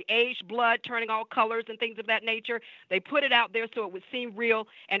down, the aged blood turning all colors and things of that nature. They put it out there so it would seem real.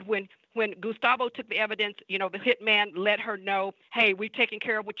 And when Gustavo took the evidence, the hitman let her know, hey, we've taken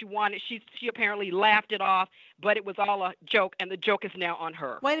care of what you wanted. She apparently laughed it off, but it was all a joke, and the joke is now on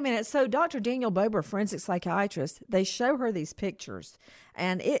her. Wait a minute. So Dr. Daniel Bober, forensic psychiatrist, they show her these pictures,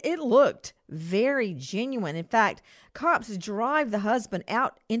 and it looked very genuine. In fact, cops drive the husband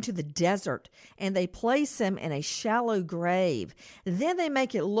out into the desert, and they place him in a shallow grave. Then they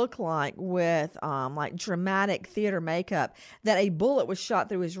make it look like, with like dramatic theater makeup, that a bullet was shot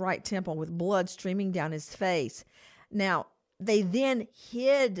through his right temple with blood streaming down his face. Now, they then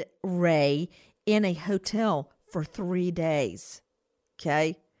hid Ray in a hotel for 3 days.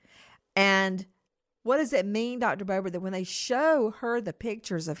 Okay? And what does it mean, Dr. Bober, that when they show her the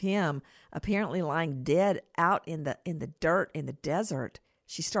pictures of him apparently lying dead out in the dirt in the desert,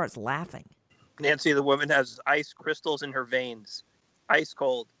 she starts laughing? Nancy, the woman has ice crystals in her veins, ice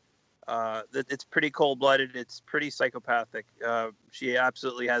cold. It's pretty cold-blooded. It's pretty psychopathic. She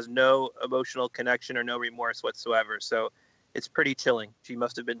absolutely has no emotional connection or no remorse whatsoever. So it's pretty chilling. She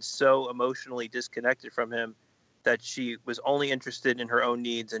must have been so emotionally disconnected from him that she was only interested in her own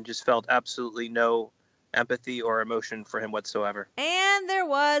needs and just felt absolutely no empathy or emotion for him whatsoever. And there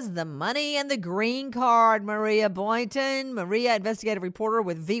was the money and the green card. Maria Boynton, investigative reporter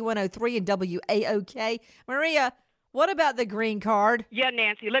with V103 and WAOK. Maria, what about the green card? Yeah,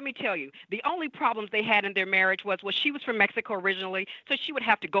 Nancy, let me tell you. The only problems they had in their marriage was she was from Mexico originally, so she would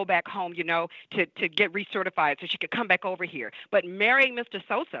have to go back home, to get recertified so she could come back over here. But marrying Mr.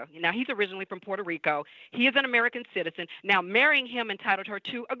 Sosa, now he's originally from Puerto Rico. He is an American citizen. Now marrying him entitled her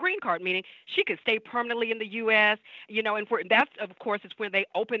to a green card, meaning she could stay permanently in the U.S., and that's, of course, is when they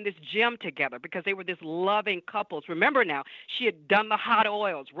opened this gym together because they were this loving couples. Remember now, she had done the hot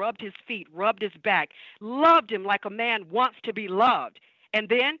oils, rubbed his feet, rubbed his back, loved him like a man wants to be loved, and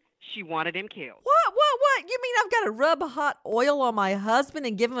then she wanted him killed. What? You mean I've got to rub hot oil on my husband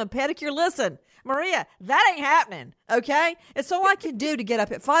and give him a pedicure? Listen, Maria, that ain't happening, okay? It's all I can do to get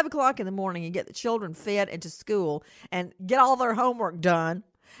up at 5 o'clock in the morning and get the children fed into school and get all their homework done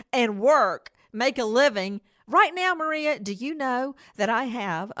and work, make a living. Right now, Maria, do you know that I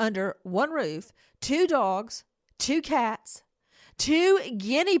have under one roof 2 dogs, 2 cats, 2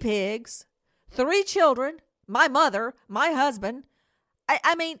 guinea pigs, 3 children, my mother, my husband.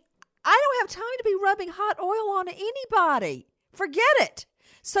 I mean, I don't have time to be rubbing hot oil on anybody. Forget it.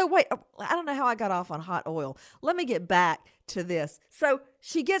 So wait, I don't know how I got off on hot oil. Let me get back to this. So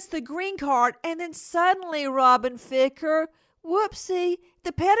she gets the green card, and then suddenly, Robin Ficker, whoopsie,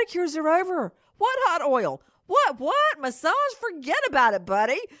 the pedicures are over. What hot oil? What? Massage? Forget about it,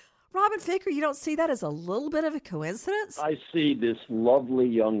 buddy. Robin Ficker, you don't see that as a little bit of a coincidence? I see this lovely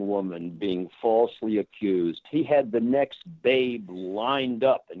young woman being falsely accused. He had the next babe lined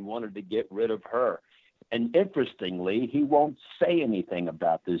up and wanted to get rid of her. And interestingly, he won't say anything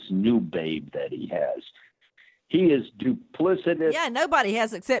about this new babe that he has. He is duplicitous. Yeah, nobody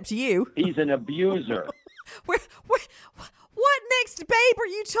has except you. He's an abuser. What next babe are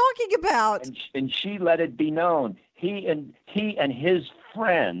you talking about? And she let it be known. He and his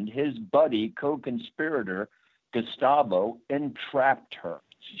friend, his buddy, co-conspirator, Gustavo, entrapped her.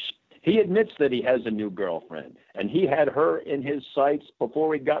 He admits that he has a new girlfriend, and he had her in his sights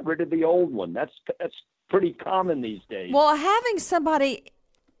before he got rid of the old one. That's pretty common these days. Well, having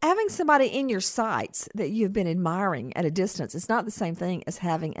somebody in your sights that you've been admiring at a distance is not the same thing as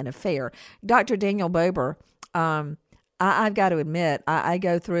having an affair. Dr. Daniel Bober, I've got to admit, I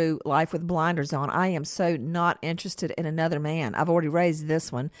go through life with blinders on. I am so not interested in another man. I've already raised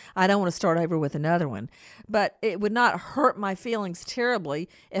this one. I don't want to start over with another one. But it would not hurt my feelings terribly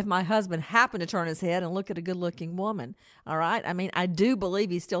if my husband happened to turn his head and look at a good-looking woman. All right? I mean, I do believe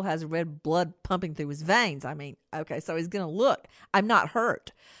he still has red blood pumping through his veins. I mean, okay, so he's going to look. I'm not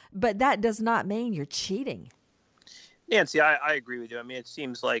hurt. But that does not mean you're cheating. Nancy, I agree with you. I mean, it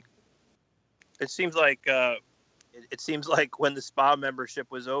seems like when the spa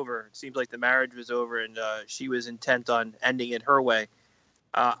membership was over, it seems like the marriage was over, and she was intent on ending it her way.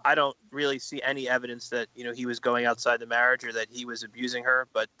 I don't really see any evidence that, he was going outside the marriage or that he was abusing her,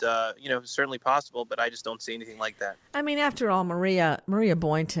 but, it's certainly possible, but I just don't see anything like that. I mean, after all, Maria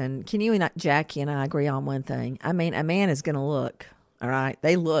Boynton, can you and Jackie and I agree on one thing? I mean, a man is going to look, all right?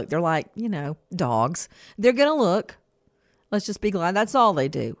 They look. They're like, dogs. They're going to look. Let's just be glad. That's all they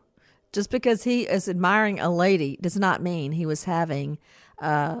do. Just because he is admiring a lady does not mean he was having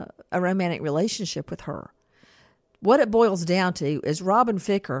a romantic relationship with her. What it boils down to is Robin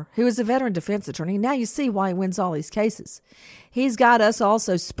Ficker, who is a veteran defense attorney. Now you see why he wins all these cases. He's got us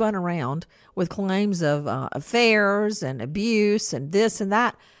also spun around with claims of affairs and abuse and this and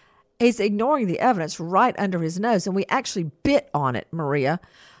that. He's ignoring the evidence right under his nose, and we actually bit on it, Maria.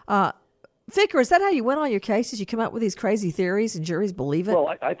 Ficker, is that how you win all your cases? You come up with these crazy theories and juries believe it?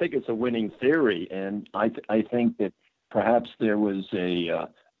 Well, I think it's a winning theory, and I think that perhaps there was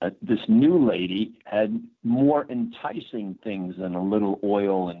this new lady had more enticing things than a little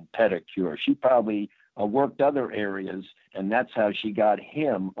oil and pedicure. She probably worked other areas, and that's how she got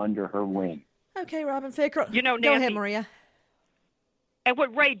him under her wing. Okay, Robin Ficker. Nancy, go ahead, Maria. And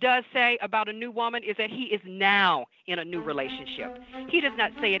what Ray does say about a new woman is that he is now in a new relationship. He does not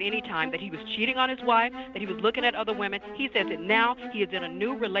say at any time that he was cheating on his wife, that he was looking at other women. He says that now he is in a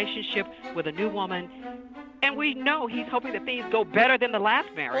new relationship with a new woman. And we know he's hoping that things go better than the last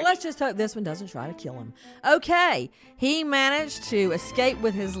marriage. Well, let's just hope this one doesn't try to kill him. Okay, he managed to escape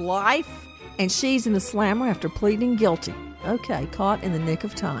with his life, and she's in the slammer after pleading guilty. Okay, caught in the nick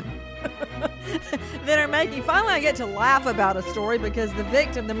of time. Finally I get to laugh about a story because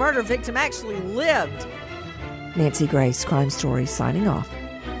the murder victim actually lived. Nancy Grace, Crime Story, signing off.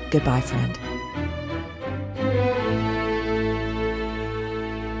 Goodbye, friend.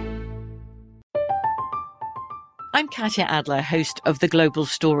 I'm Katya Adler, host of The Global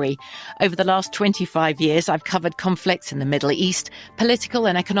Story. Over the last 25 years, I've covered conflicts in the Middle East, political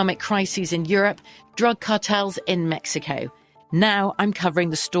and economic crises in Europe, drug cartels in Mexico. Now I'm covering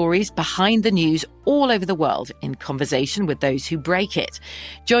the stories behind the news all over the world in conversation with those who break it.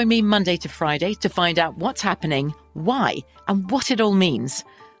 Join me Monday to Friday to find out what's happening, why, and what it all means.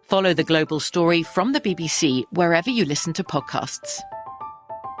 Follow The Global Story from the BBC wherever you listen to podcasts.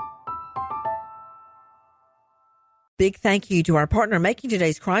 Big thank you to our partner making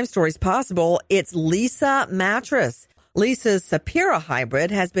today's crime stories possible. It's Leesa Mattress. Leesa's Sapira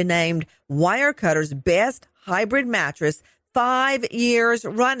Hybrid has been named Wirecutter's best hybrid mattress 5 years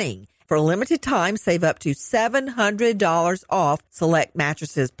running. For a limited time, save up to $700 off select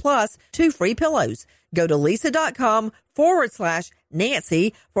mattresses plus 2 free pillows. Go to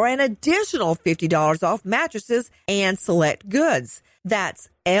Leesa.com/Nancy for an additional $50 off mattresses and select goods. That's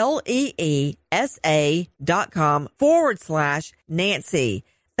LEESA.com/Nancy.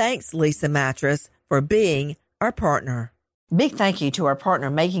 Thanks, Leesa Mattress, for being our partner. Big thank you to our partner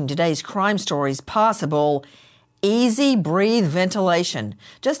making today's crime stories possible, Easy Breathe Ventilation.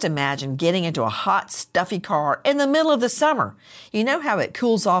 Just imagine getting into a hot, stuffy car in the middle of the summer. You know how it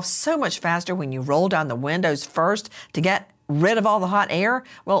cools off so much faster when you roll down the windows first to get rid of all the hot air?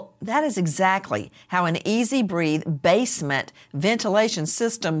 Well, that is exactly how an Easy Breathe basement ventilation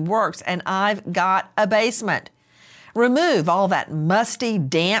system works, and I've got a basement. Remove all that musty,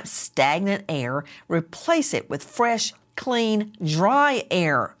 damp, stagnant air. Replace it with fresh, clean, dry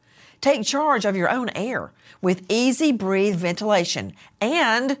air. Take charge of your own air with Easy Breathe Ventilation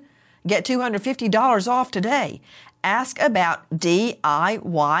and get $250 off today. Ask about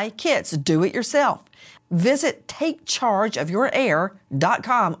DIY kits. Do it yourself. Visit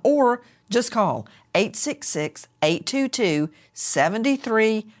TakeChargeOfYourAir.com or just call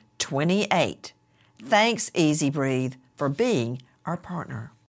 866-822-7328. Thanks, Easy Breathe, for being our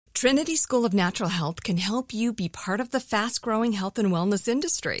partner. Trinity School of Natural Health can help you be part of the fast-growing health and wellness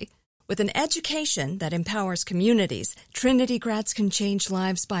industry. With an education that empowers communities, Trinity grads can change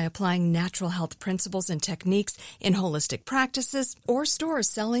lives by applying natural health principles and techniques in holistic practices or stores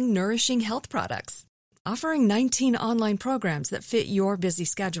selling nourishing health products. Offering 19 online programs that fit your busy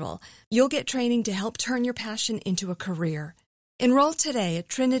schedule, you'll get training to help turn your passion into a career. Enroll today at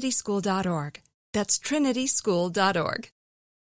trinityschool.org. That's trinityschool.org.